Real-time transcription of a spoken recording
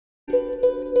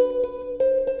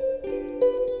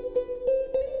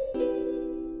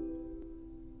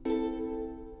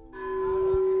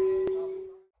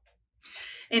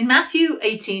Matthew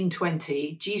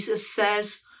 18:20, Jesus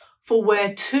says, "For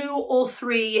where 2 or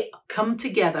 3 come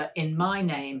together in my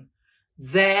name,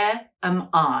 there am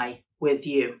I with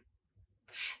you."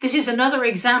 This is another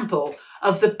example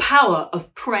of the power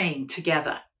of praying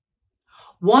together.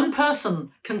 One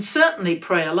person can certainly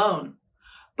pray alone,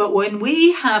 but when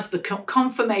we have the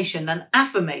confirmation and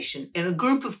affirmation in a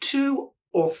group of 2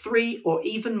 or 3 or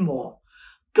even more,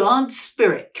 God's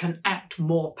Spirit can act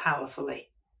more powerfully.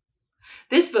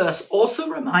 This verse also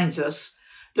reminds us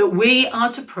that we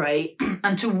are to pray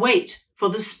and to wait for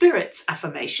the Spirit's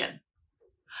affirmation.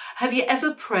 Have you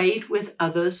ever prayed with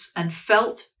others and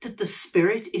felt that the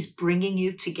Spirit is bringing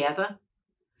you together?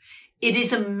 It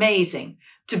is amazing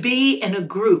to be in a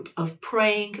group of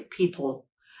praying people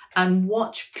and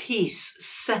watch peace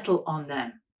settle on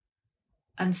them.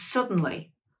 And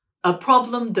suddenly, a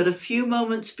problem that a few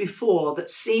moments before that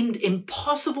seemed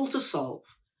impossible to solve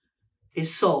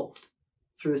is solved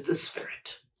through the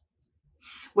Spirit.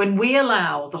 When we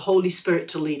allow the Holy Spirit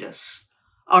to lead us,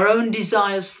 our own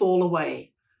desires fall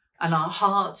away and our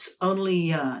hearts only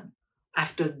yearn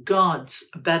after God's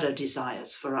better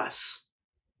desires for us.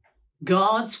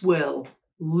 God's will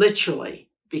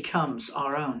literally becomes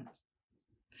our own.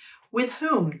 With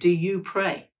whom do you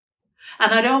pray?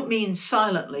 And I don't mean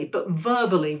silently, but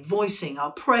verbally voicing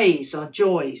our praise, our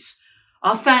joys,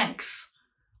 our thanks,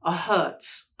 our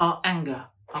hurts, our anger,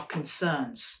 our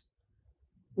concerns.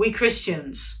 We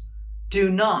Christians do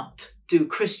not do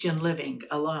Christian living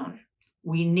alone.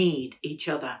 We need each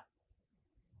other.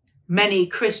 Many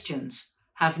Christians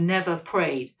have never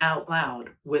prayed out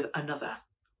loud with another.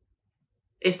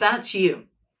 If that's you,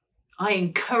 I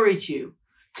encourage you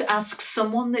to ask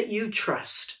someone that you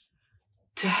trust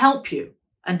to help you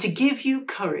and to give you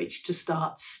courage to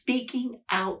start speaking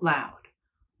out loud,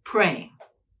 praying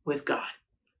with God.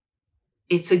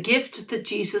 It's a gift that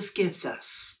Jesus gives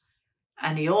us,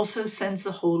 and he also sends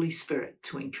the Holy Spirit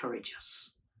to encourage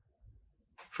us.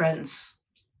 Friends,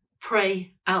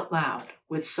 pray out loud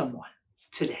with someone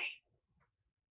today.